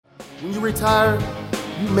When you retire,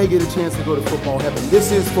 you may get a chance to go to football heaven.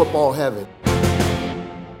 This is football heaven.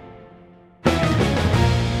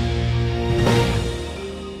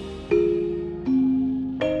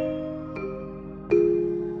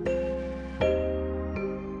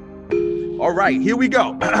 All right, here we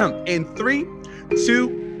go. In 3,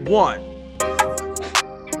 2, 1.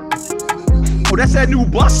 Oh, that's that new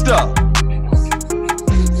Buster.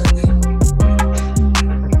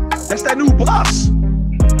 That's that new bus.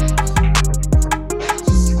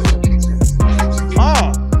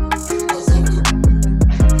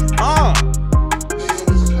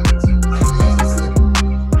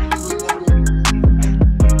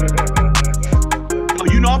 Yo,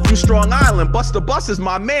 you know I'm from Strong Island. Buster Bus is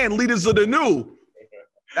my man, leaders of the new.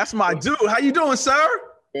 That's my dude. How you doing, sir?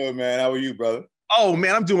 Good, man. How are you, brother? Oh,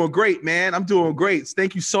 man, I'm doing great, man. I'm doing great.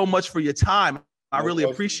 Thank you so much for your time. I really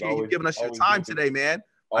appreciate you giving us your time today, man.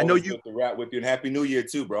 I know you. Good to rap with you, and Happy New Year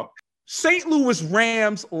too, bro. St. Louis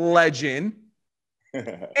Rams legend,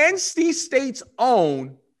 NC State's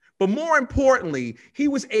own, but more importantly, he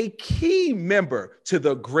was a key member to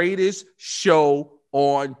the greatest show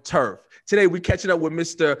on turf. Today, we're catching up with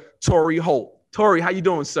Mr. Torry Holt. Torry, how you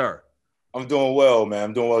doing, sir? I'm doing well, man.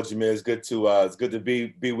 I'm doing well, Jameer. It's good to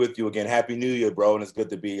be with you again. Happy New Year, bro. And it's good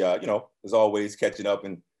to be, as always, catching up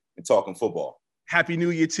and talking football. Happy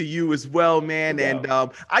New Year to you as well, man. Yeah.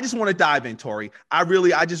 And I just want to dive in, Torry. I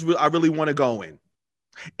really want to go in.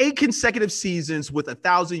 8 consecutive seasons with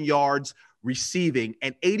 1,000 yards receiving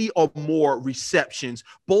and 80 or more receptions,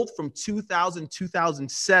 both from 2000,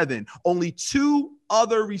 2007. Only 2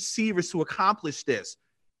 other receivers to accomplish this.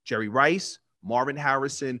 Jerry Rice, Marvin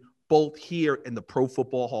Harrison, both here in the Pro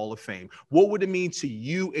Football Hall of Fame. What would it mean to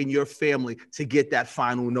you and your family to get that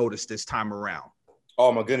final notice this time around?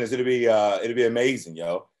 Oh my goodness, it'd be amazing,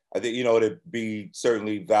 yo. I think it'd be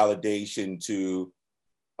certainly validation to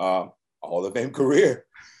Hall of Fame career.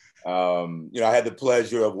 I had the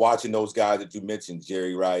pleasure of watching those guys that you mentioned,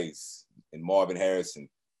 Jerry Rice and Marvin Harrison,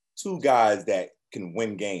 2 guys that can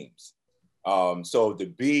win games. So to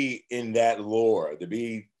be in that lore, to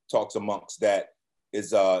be talks amongst that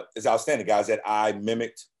is outstanding. Guys that I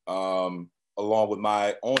mimicked along with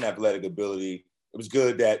my own athletic ability. It's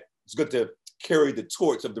good to carry the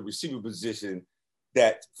torch of the receiver position.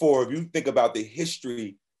 That if you think about the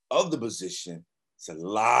history of the position, it's a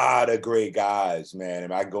lot of great guys, man.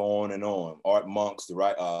 And I go on and on. Art Monks,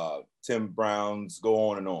 Tim Browns, go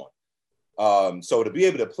on and on. So to be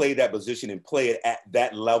able to play that position and play it at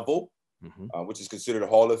that level, which is considered a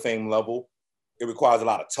Hall of Fame level, it requires a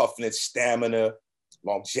lot of toughness, stamina,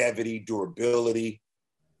 longevity, durability.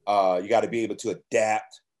 You got to be able to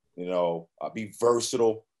adapt, be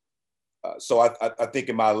versatile. So I think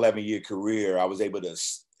in my 11-year career, I was able to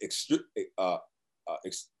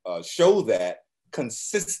show that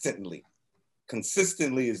consistently.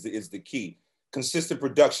 Consistently is the key. Consistent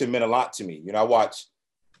production meant a lot to me. I watched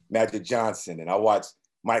Magic Johnson, and I watched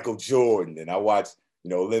Michael Jordan, and I watched,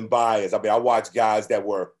 Lynn Byers. I watched guys that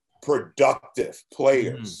were productive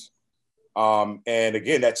players. And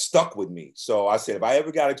again, that stuck with me. So I said, if I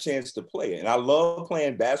ever got a chance to play it, and I love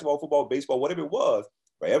playing basketball, football, baseball, whatever it was,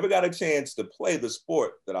 if I ever got a chance to play the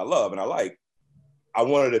sport that I love and I like, I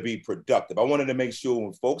wanted to be productive. I wanted to make sure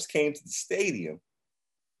when folks came to the stadium,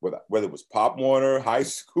 whether it was Pop Warner, high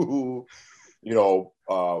school, when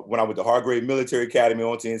I went to Hargrave Military Academy,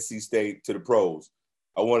 on to NC State, to the pros,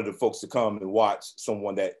 I wanted the folks to come and watch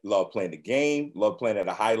someone that loved playing the game, loved playing at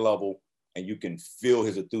a high level, and you can feel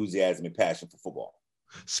his enthusiasm and passion for football.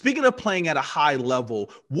 Speaking of playing at a high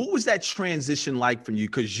level, what was that transition like for you?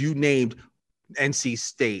 Because you named NC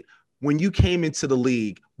State. When you came into the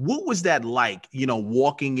league, what was that like,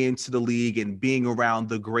 walking into the league and being around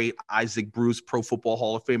the great Isaac Bruce, Pro Football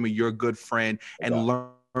Hall of Famer, your good friend, and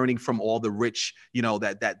learning from all the rich,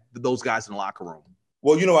 those guys in the locker room?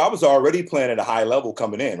 Well, I was already playing at a high level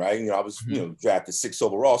coming in, right? I was, drafted 6th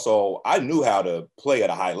overall. So I knew how to play at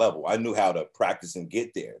a high level. I knew how to practice and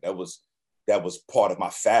get there. That was part of my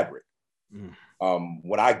fabric.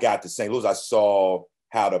 When I got to St. Louis, I saw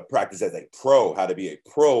how to practice as a pro, how to be a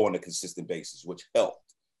pro on a consistent basis, which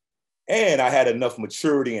helped. And I had enough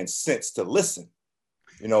maturity and sense to listen.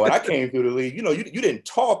 And I came through the league, you didn't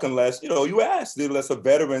talk unless, you asked, unless a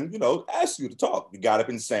veteran, asked you to talk. You got up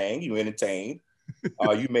and sang, you entertained.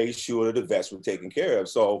 You made sure that the vets were taken care of.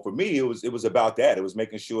 So for me, it was about that. It was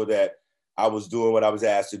making sure that I was doing what I was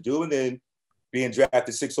asked to do. And then being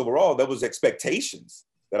drafted 6th overall, there was expectations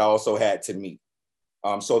that I also had to meet.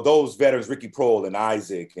 So those veterans, Ricky Prohl and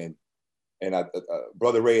Isaac and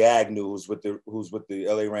brother Ray Agnew, who's with the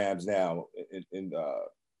LA Rams now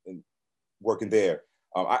and working there.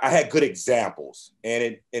 I had good examples,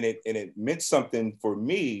 and it meant something for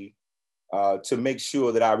me to make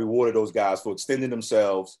sure that I rewarded those guys for extending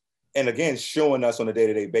themselves and, again, showing us on a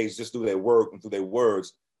day-to-day basis, just through their work and through their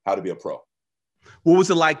words, how to be a pro. What was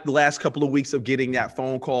it like the last couple of weeks of getting that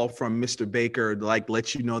phone call from Mr. Baker, like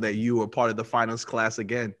let you know that you were part of the finals class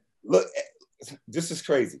again? Look, this is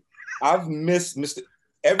crazy. I've missed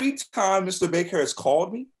every time Mr. Baker has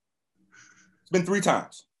called me, it's been 3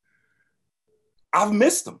 times. I've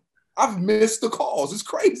missed them. I've missed the calls. It's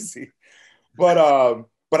crazy. But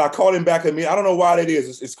I called him back at me. I don't know why that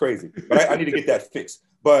is. It's crazy. But I need to get that fixed.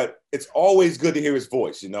 But it's always good to hear his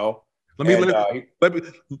voice, you know? Let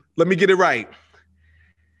me get it right.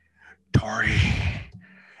 Torry,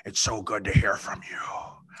 it's so good to hear from you.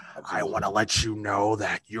 Absolutely. I want to let you know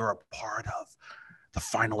that you're a part of the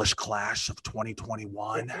finalist class of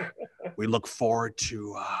 2021. We look forward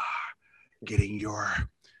to getting your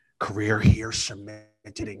career here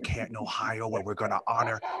cemented in Canton, Ohio, where we're going to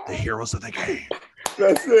honor the heroes of the game.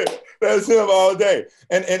 That's it. That's him all day.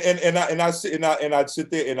 And I sit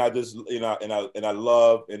there and I just, you know, and I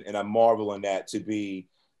love and I marvel in that, to be,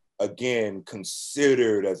 again,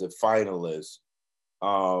 considered as a finalist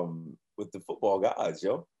with the football guys,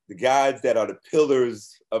 yo. The guys that are the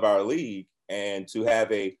pillars of our league, and to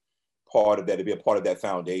have a part of that, to be a part of that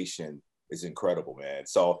foundation, is incredible, man.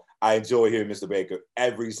 So I enjoy hearing Mr. Baker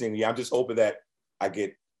every single year. I'm just hoping that I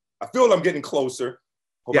feel I'm getting closer.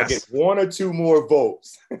 Hope I get 1 or 2 more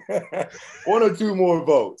votes. 1 or 2 more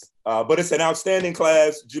votes. But it's an outstanding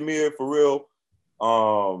class, Jameer, for real.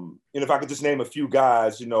 If I could just name a few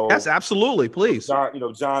guys, you know. Yes, absolutely, please.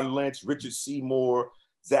 John Lynch, Richard Seymour,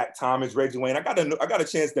 Zach Thomas, Reggie Wayne. I got a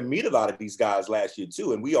chance to meet a lot of these guys last year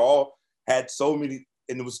too, and we all had so many.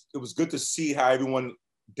 And it was good to see how everyone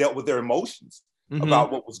dealt with their emotions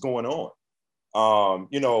about what was going on.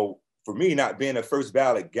 For me, not being a first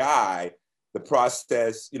ballot guy, the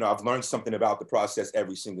process, I've learned something about the process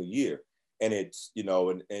every single year, and it's,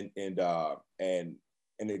 and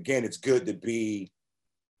again, it's good to be,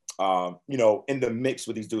 in the mix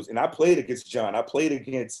with these dudes. And I played against John. I played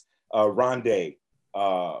against Rondé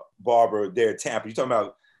Barber there at Tampa. You're talking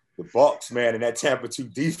about the Bucks, man, and that Tampa 2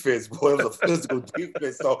 defense, boy, it was a physical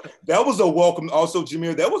defense. So that was a welcome. Also,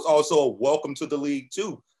 Jameer, that was also a welcome to the league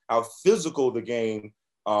too, how physical the game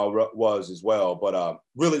was as well. But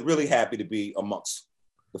really, really happy to be amongst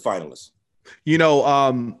the finalists.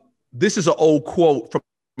 This is an old quote from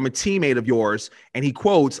a teammate of yours, and he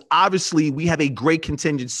quotes, "Obviously, we have a great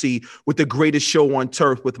contingency with the greatest show on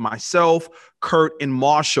turf with myself, Kurt, and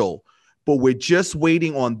Marshall, but we're just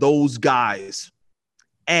waiting on those guys.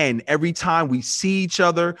 And every time we see each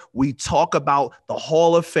other, we talk about the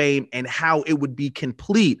Hall of Fame and how it would be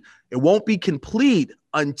complete. It won't be complete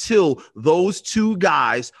until those 2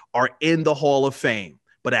 guys are in the Hall of Fame.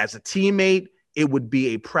 But as a teammate, it would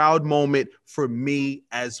be a proud moment for me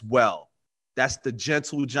as well." That's the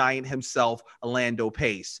gentle giant himself, Orlando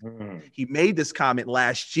Pace. He made this comment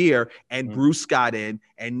last year, and Bruce got in,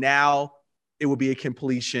 and now it will be a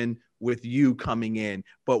completion with you coming in.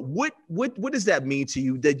 But what does that mean to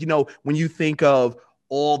you, that, when you think of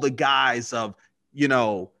all the guys of,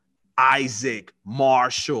 Isaac,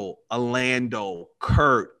 Marshall, Orlando,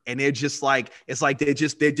 Kurt, and they're just like, it's like they're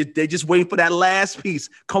just waiting for that last piece.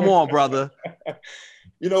 Come on, brother.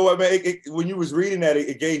 You know what, man? When you was reading that,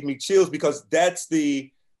 it gave me chills, because that's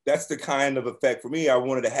the kind of effect for me I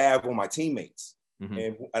wanted to have on my teammates,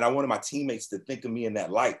 and I wanted my teammates to think of me in that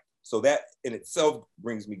light. So that in itself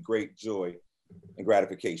brings me great joy and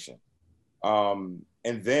gratification. And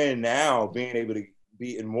then now being able to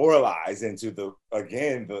be immortalized into the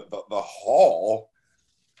hall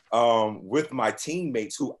with my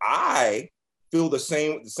teammates, who I feel the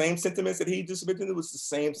same sentiments that he just mentioned. It was the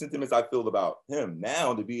same sentiments I feel about him.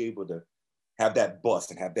 Now to be able to have that bust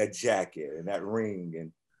and have that jacket and that ring,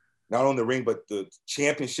 and not only the ring, but the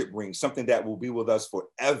championship ring, something that will be with us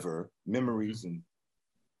forever, memories, and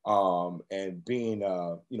being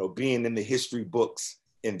being in the history books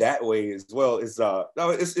in that way as well is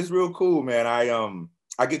it's real cool, man.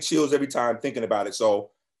 I get chills every time thinking about it.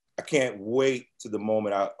 So I can't wait to the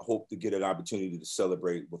moment I hope to get an opportunity to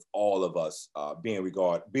celebrate with all of us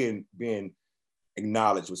being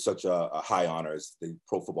acknowledged with such a high honor as the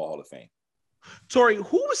Pro Football Hall of Fame. Torry,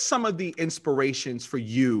 who was some of the inspirations for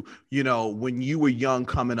you, when you were young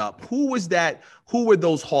coming up? Who were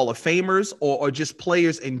those Hall of Famers or just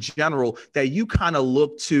players in general that you kind of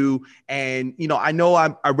looked to? And, I know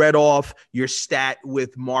I read off your stat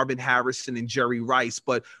with Marvin Harrison and Jerry Rice,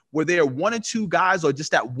 but were there 1 or 2 guys or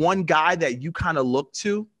just that one guy that you kind of looked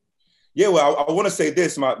to? Yeah, well, I want to say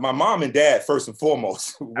this. My mom and dad, first and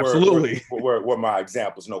foremost, were my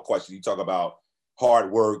examples, no question. You talk about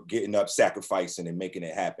hard work, getting up, sacrificing, and making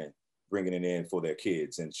it happen, bringing it in for their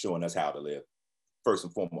kids and showing us how to live, first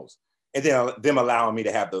and foremost. And then them allowing me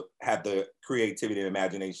to have the creativity and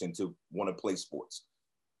imagination to want to play sports.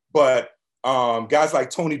 But guys like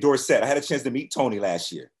Tony Dorsett, I had a chance to meet Tony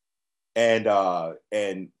last year. And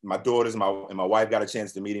my daughters and my wife got a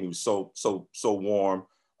chance to meet him. He was so warm.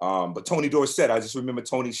 But Tony Dorsett, I just remember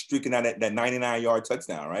Tony streaking out that 99-yard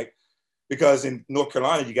touchdown, right? Because in North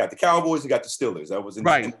Carolina, you got the Cowboys, you got the Steelers. That was in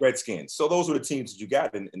the Redskins. So those were the teams that you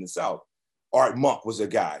got in the South. Art Monk was a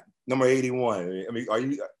guy, number 81.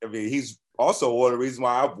 He's also one of the reasons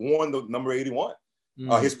why I've worn the number 81.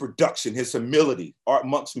 His production, his humility, Art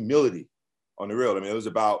Monk's humility on the real. It was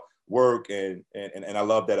about work, and I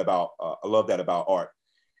love that about Art.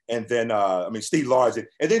 And then Steve Large,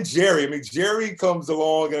 and then Jerry. Jerry comes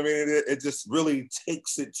along. It just really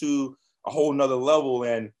takes it to a whole nother level.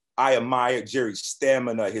 And I admire Jerry's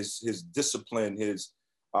stamina, his discipline, his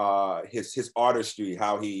artistry,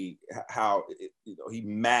 how he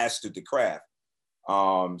mastered the craft.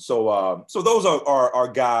 So those are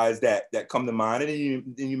guys that come to mind. And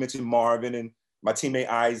then you mentioned Marvin and my teammate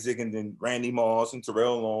Isaac, and then Randy Moss and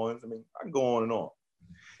Terrell Owens. I can go on and on.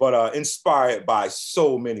 But inspired by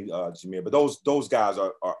so many, Jameer. But those guys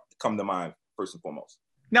are come to mind first and foremost.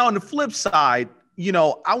 Now, on the flip side,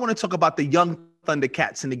 I want to talk about the young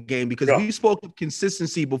Thundercats in the game, because we spoke of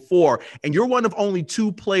consistency before, and you're one of only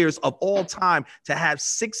 2 players of all time to have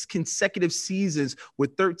 6 consecutive seasons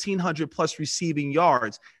with 1,300 plus receiving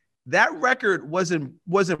yards. That record wasn't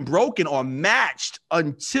broken or matched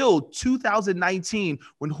until 2019,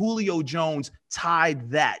 when Julio Jones tied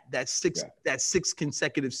that sixth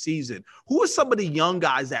consecutive season. Who are some of the young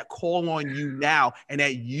guys that call on you now and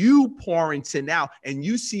that you pour into now, and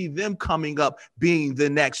you see them coming up being the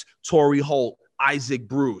next Torry Holt, Isaac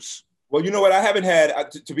Bruce? Well, you know what? I haven't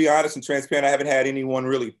had, to be honest and transparent, I haven't had anyone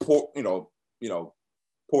really pour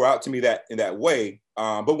out to me that in that way.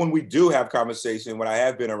 But when we do have conversation, when I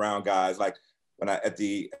have been around guys, like when I at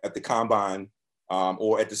the combine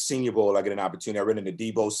or at the Senior Bowl, I get an opportunity. I ran into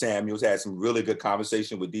Deebo Samuels, had some really good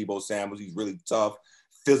conversation with Deebo Samuels. He's really tough,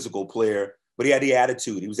 physical player, but he had the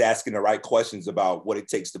attitude. He was asking the right questions about what it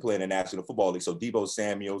takes to play in the National Football League. So Deebo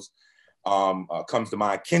Samuels comes to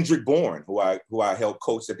mind. Kendrick Bourne, who I helped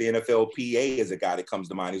coach at the NFLPA, is a guy that comes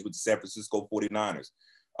to mind. He's with the San Francisco 49ers.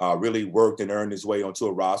 Really worked and earned his way onto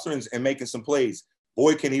a roster and making some plays.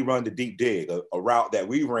 Boy, can he run the deep dig, a route that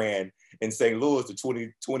we ran in St. Louis, the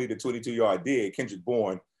 20 to 22-yard dig. Kendrick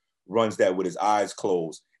Bourne runs that with his eyes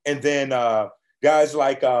closed. And then guys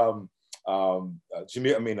like the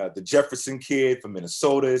Jefferson kid from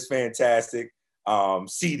Minnesota is fantastic.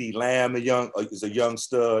 CeeDee Lamb is a young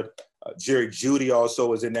stud. Jerry Jeudy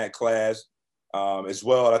also is in that class as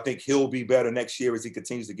well. I think he'll be better next year as he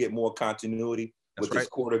continues to get more continuity with his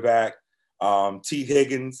quarterback. T.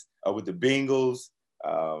 Higgins with the Bengals.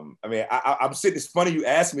 I'm sitting. It's funny you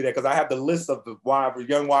asked me that, because I have the list of the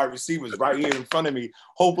young wide receivers right here in front of me.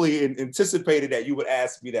 Hopefully, anticipated that you would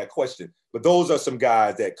ask me that question. But those are some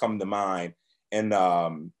guys that come to mind, and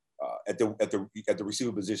at the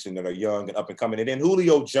receiver position that are young and up and coming. And then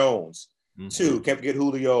Julio Jones too. Can't forget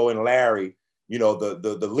Julio and Larry.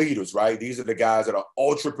 The leaders, right? These are the guys that are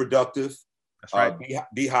ultra productive. That's right.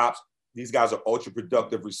 D-Hops. These guys are ultra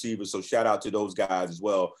productive receivers, so shout out to those guys as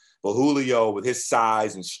well. But Julio, with his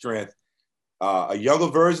size and strength, a younger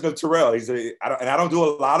version of Terrell. I don't do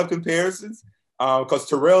a lot of comparisons because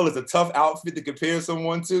Terrell is a tough outfit to compare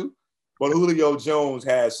someone to. But Julio Jones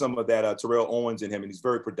has some of that Terrell Owens in him, and he's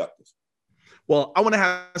very productive. Well, I want to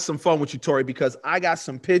have some fun with you, Torry, because I got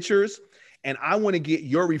some pictures, and I want to get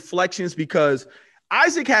your reflections, because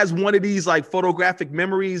Isaac has one of these like photographic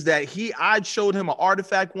memories that I showed him an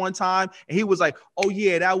artifact one time, and he was like, "Oh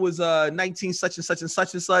yeah, that was 19 such and such and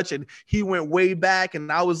such and such," and he went way back, and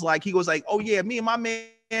he was like, "Oh yeah, me and my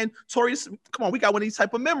man Torry, come on, we got one of these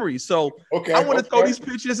type of memories." So I want to throw these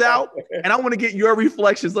pictures out, and I want to get your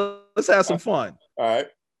reflections. Let's have some fun. All right.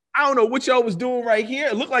 I don't know what y'all was doing right here.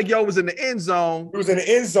 It looked like y'all was in the end zone. We was in the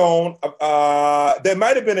end zone. That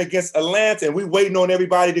might have been against Atlanta, and we waiting on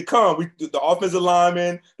everybody to come. The offensive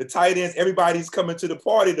linemen, the tight ends, everybody's coming to the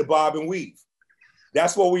party to bob and weave.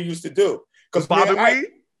 That's what we used to do. Bob and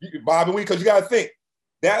weave? Bob and weave, because you got to think.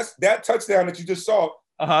 That touchdown that you just saw,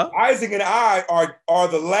 Isaac and I are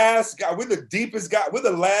the last guy. We're the deepest guy. We're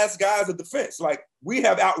the last guys of defense. Like, we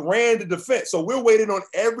have outran the defense. So we're waiting on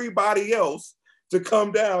everybody else to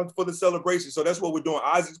come down for the celebration. So that's what we're doing.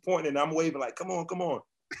 Isaac's pointing, and I'm waving like, come on, come on.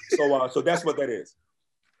 So that's what that is.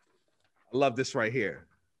 I love this right here.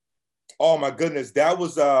 Oh my goodness,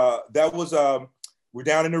 we're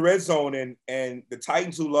down in the red zone, and the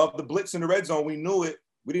Titans, who love the blitz in the red zone, we knew it.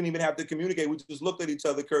 We didn't even have to communicate. We just looked at each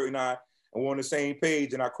other, Kurt and I, and we're on the same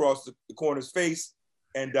page. And I crossed the corner's face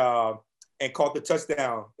and caught the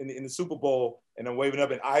touchdown in the Super Bowl. And I'm waving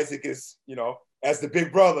up, and Isaac is, as the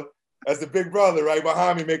big brother right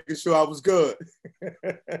behind me, making sure I was good.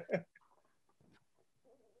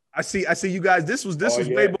 I see you guys. This was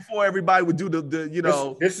way before everybody would do we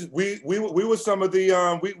were some of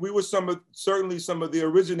the we were certainly some of the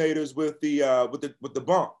originators with the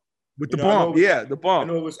bump. With the bump, the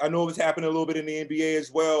bump. I know it was happening a little bit in the NBA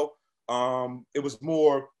as well. It was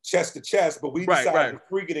more chest to chest, but we decided to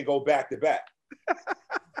freak it and go back to back.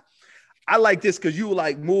 I like this because you were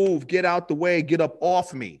like, move, get out the way, get up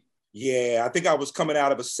off me. Yeah, I think I was coming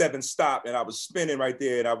out of a 7 stop and I was spinning right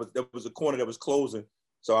there, and there was a corner that was closing.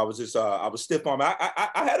 So I was just I was stiff arm.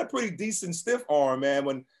 I had a pretty decent stiff arm, man,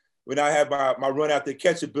 when I had my run out the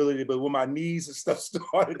catch ability, but when my knees and stuff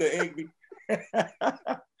started to ache me.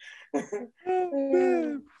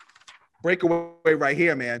 Breakaway right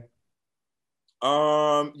here, man.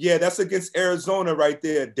 Yeah, that's against Arizona right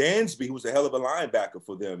there. Dansby, who's a hell of a linebacker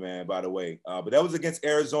for them, man, by the way. But that was against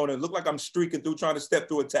Arizona. It looked like I'm streaking through, trying to step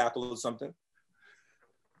through a tackle or something.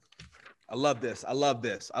 I love this.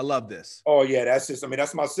 Oh yeah,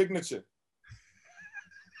 that's my signature.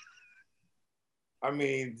 I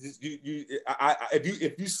mean,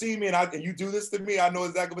 if you see me and you do this to me, I know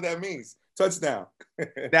exactly what that means. Touchdown.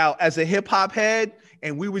 Now, as a hip hop head,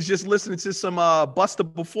 and we was just listening to some Buster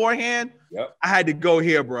beforehand. Yep. I had to go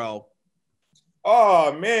here, bro.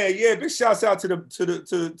 Oh man, yeah. Big shouts out to the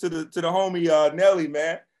homie Nelly,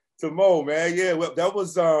 man. To Mo, man. Yeah, well, that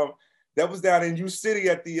was down in U City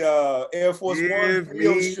at the Air Force One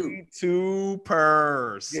video shoot. 2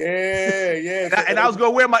 purse. Yeah. And I was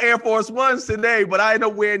gonna wear my Air Force Ones today, but I ended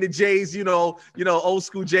up wearing the J's, old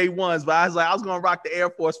school J1s. But I was gonna rock the Air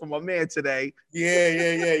Force for my man today.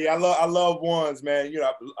 Yeah. I love ones, man.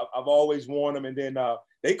 I've always worn them, and then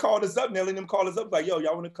they called us up. Nelly and them called us up like, "Yo,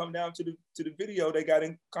 y'all want to come down to the video?" They got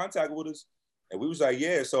in contact with us, and we was like,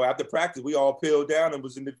 "Yeah." So after practice, we all peeled down and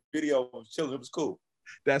was in the video, was chilling. It was cool.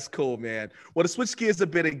 That's cool, man. Well, to switch gears a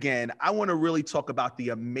bit again, I want to really talk about the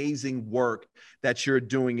amazing work that you're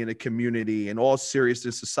doing in the community, and all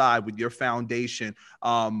seriousness aside with your foundation.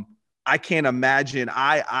 I can't imagine.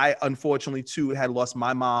 I unfortunately too had lost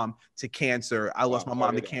my mom to cancer. I lost my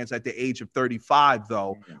mom to cancer at the age of 35,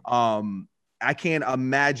 though. I can't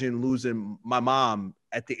imagine losing my mom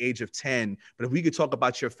at the age of 10. But if we could talk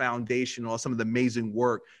about your foundation or some of the amazing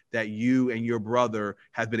work that you and your brother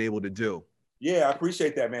have been able to do. Yeah, I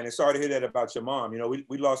appreciate that, man. And sorry to hear that about your mom.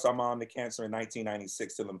 We lost our mom to cancer in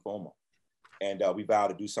 1996 to lymphoma. And we vowed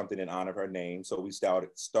to do something in honor of her name. So we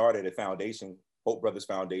started a foundation, Holt Brothers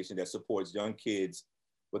Foundation, that supports young kids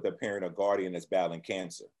with a parent or guardian that's battling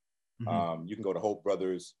cancer. Mm-hmm. You can go to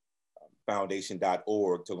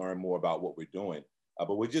HoltBrothersFoundation.org to learn more about what we're doing.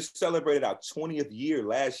 But we just celebrated our 20th year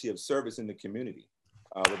last year of service in the community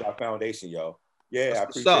with our foundation, yo. Yeah, I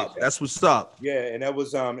appreciate that. That's what's up. Yeah, and that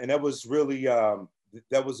was really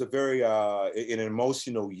that was a very an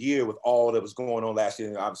emotional year with all that was going on last year,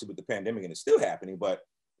 and obviously with the pandemic, and it's still happening. But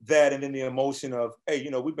that, and then the emotion of, hey,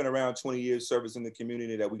 we've been around 20 years servicing the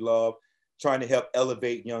community that we love, trying to help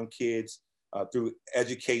elevate young kids through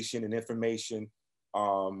education and information,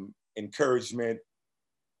 encouragement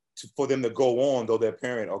for them to go on, though their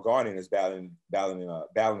parent or guardian is battling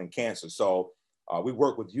cancer. So. We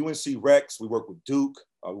work with UNC Rex. We work with Duke.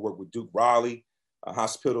 We work with Duke Raleigh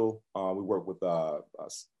Hospital. We work with out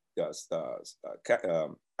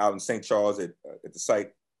in St. Charles at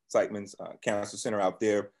the Siteman's Cancer Center out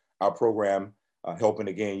there. Our program helping,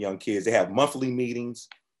 again, young kids. They have monthly meetings,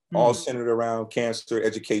 all centered around cancer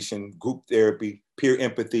education, group therapy, peer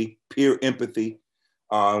empathy.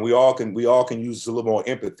 We all can use a little more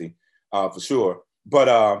empathy for sure.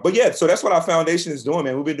 But yeah, so that's what our foundation is doing,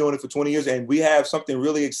 man. We've been doing it for 20 years, and we have something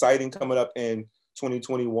really exciting coming up in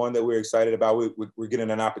 2021 that we're excited about. We're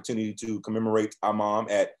getting an opportunity to commemorate our mom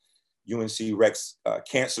at UNC Rex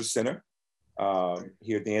Cancer Center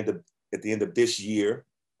here at the end of this year.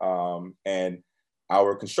 And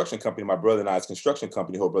our construction company, my brother and I's construction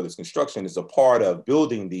company, Holt Brothers Construction, is a part of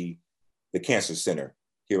building the Cancer Center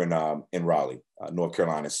here in Raleigh, North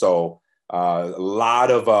Carolina. So. A lot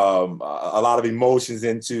of emotions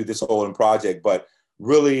into this whole project, but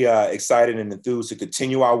really excited and enthused to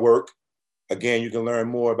continue our work. Again, you can learn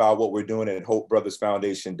more about what we're doing at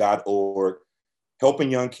HoltBrothersFoundation.org, helping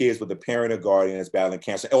young kids with a parent or guardian that's battling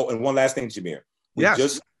cancer. Oh, and one last thing, Jameer.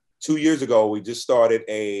 Just 2 years ago, we just started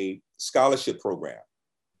a scholarship program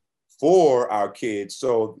for our kids.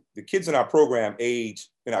 So the kids in our program in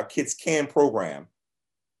our Kids Can program,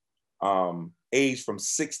 age from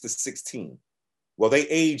 6 to 16. Well, they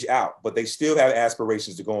age out, but they still have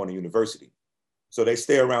aspirations to go on to university. So they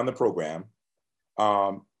stay around the program.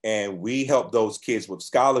 And we help those kids with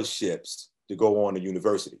scholarships to go on to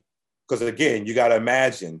university. Because again, you got to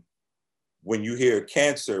imagine when you hear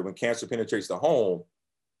cancer, when cancer penetrates the home,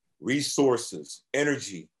 resources,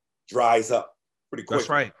 energy dries up pretty quickly. That's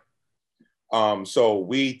right. So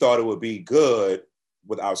we thought it would be good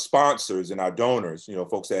with our sponsors and our donors,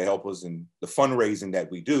 folks that help us in the fundraising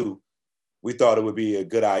that we do. We thought it would be a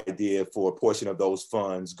good idea for a portion of those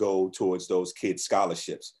funds go towards those kids'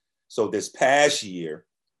 scholarships. So this past year,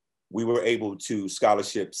 we were able to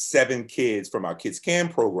scholarship 7 kids from our Kids Can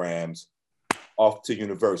programs off to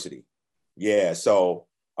university. Yeah, so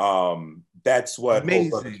that's what Holt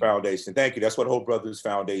Brothers Foundation, thank you. That's what Holt Brothers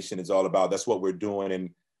Foundation is all about. That's what we're doing. And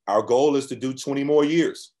our goal is to do 20 more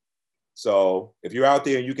years. So if you're out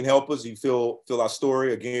there and you can help us, you feel our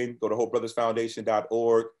story, again, go to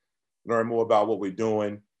holtbrothersfoundation.org, learn more about what we're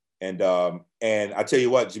doing. And I tell you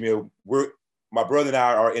what, Jamil, my brother and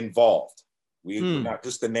I are involved. We're not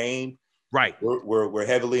just a name. Right. We're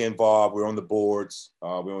heavily involved. We're on the boards.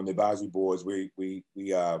 We're on the advisory boards. We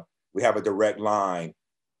have a direct line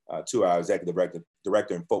to our executive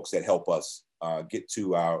director and folks that help us get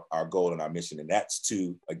to our goal and our mission. And that's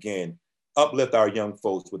to, again, uplift our young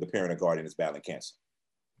folks with a parent or guardian that's battling cancer.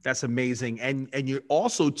 That's amazing. And you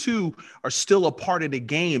also, too, are still a part of the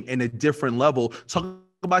game in a different level. Talk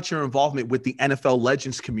about your involvement with the NFL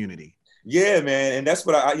Legends community. Yeah, man. And that's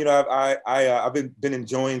what I've been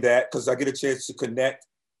enjoying that, because I get a chance to connect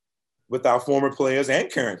with our former players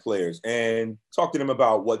and current players and talk to them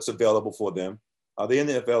about what's available for them. The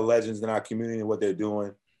NFL Legends in our community and what they're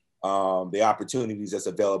doing, the opportunities that's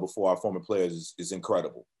available for our former players is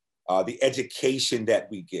incredible. The education that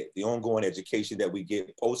we get, the ongoing education that we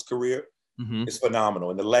get post-career is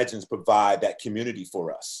phenomenal. And the Legends provide that community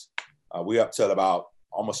for us. We're up to about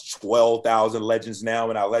almost 12,000 Legends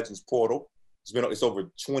now in our Legends portal. It's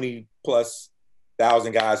over 20 plus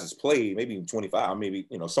thousand guys has played, maybe even 25, maybe,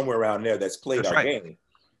 somewhere around there that's played our game.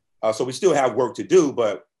 So we still have work to do,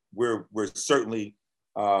 but we're certainly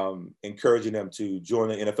encouraging them to join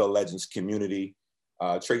the NFL Legends community.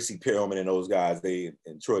 Tracy Perlman and those guys,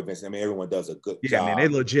 and Troy Vincent. I mean, everyone does a good job. Yeah, man, they're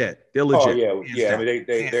legit. They're legit. Oh yeah. I mean,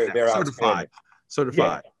 they're certified.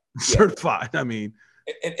 Yeah. Certified. I mean,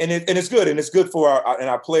 and it's good, and it's good for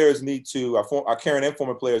our players need to our current and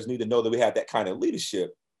former players need to know that we have that kind of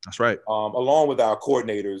leadership. That's right. Along with our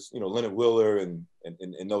coordinators, Leonard Willer and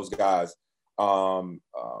those guys. I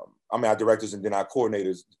mean, our directors and then our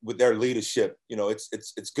coordinators with their leadership.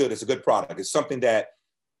 It's good. It's a good product. It's something that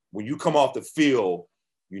when you come off the field,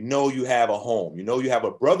 you have a home. You have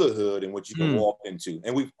a brotherhood in which you can walk into.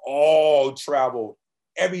 And we've all traveled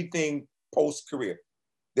everything post-career.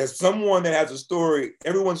 There's someone that has a story.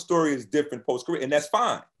 Everyone's story is different post-career, and that's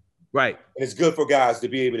fine. Right. And it's good for guys to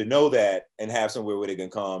be able to know that and have somewhere where they can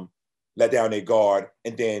come, let down their guard.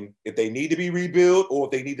 And then if they need to be rebuilt or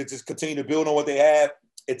if they need to just continue to build on what they have,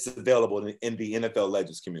 it's available in the NFL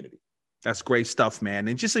Legends community. That's great stuff, man.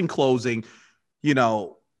 And just in closing,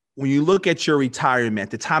 when you look at your retirement,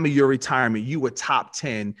 the time of your retirement, you were top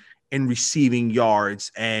 10 in receiving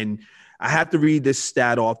yards. And I have to read this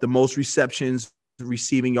stat off: the most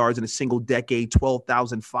receiving yards in a single decade,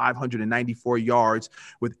 12,594 yards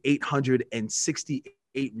with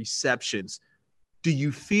 868 receptions. Do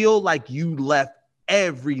you feel like you left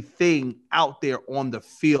everything out there on the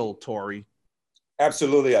field, Torry?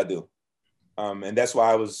 Absolutely, I do. And that's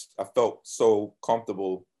why I felt so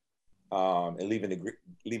comfortable and leaving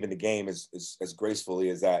the game as gracefully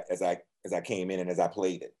as I came in and as I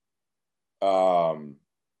played it.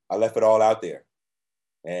 I left it all out there,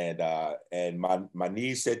 and my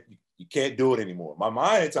knees said you can't do it anymore. My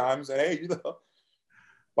mind at times said, hey,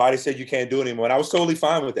 body said you can't do it anymore, and I was totally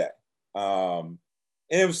fine with that. And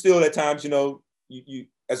it was still at times, you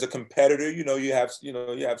as a competitor, you have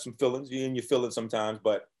some feelings, you feel it sometimes,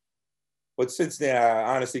 but since then,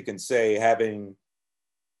 I honestly can say, having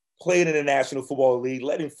played in the National Football League,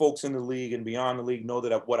 letting folks in the league and beyond the league know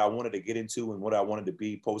that what I wanted to get into and what I wanted to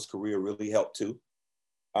be post-career really helped too.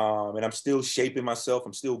 And I'm still shaping myself.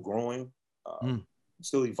 I'm still growing. I'm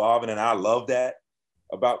still evolving. And I love that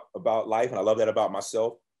about life. And I love that about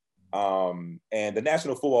myself. And the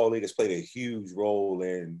National Football League has played a huge role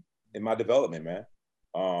in my development, man.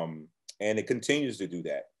 And it continues to do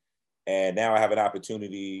that. And now I have an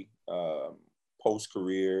opportunity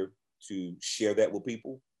post-career to share that with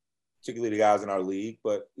people, particularly the guys in our league,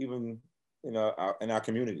 but even in our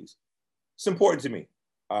communities. It's important to me.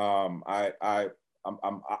 I'm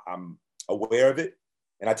aware of it,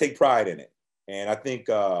 and I take pride in it. And I think,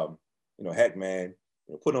 heck, man,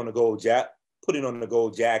 putting on the gold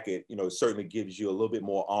jacket, certainly gives you a little bit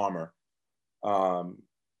more armor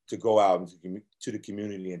to go out to the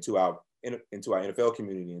community and into our NFL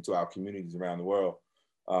community, into our communities around the world,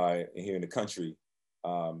 and here in the country.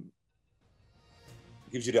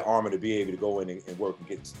 Gives you the armor to be able to go in and work and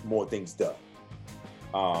get more things done.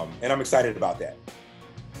 And I'm excited about that.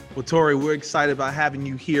 Well, Torry, we're excited about having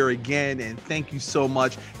you here again, and thank you so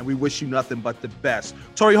much, and we wish you nothing but the best.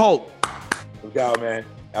 Torry Holt. Look out, man.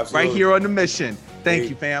 Absolutely. Right here on the mission. Thank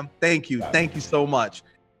you, fam. Thank you. Thank you so much.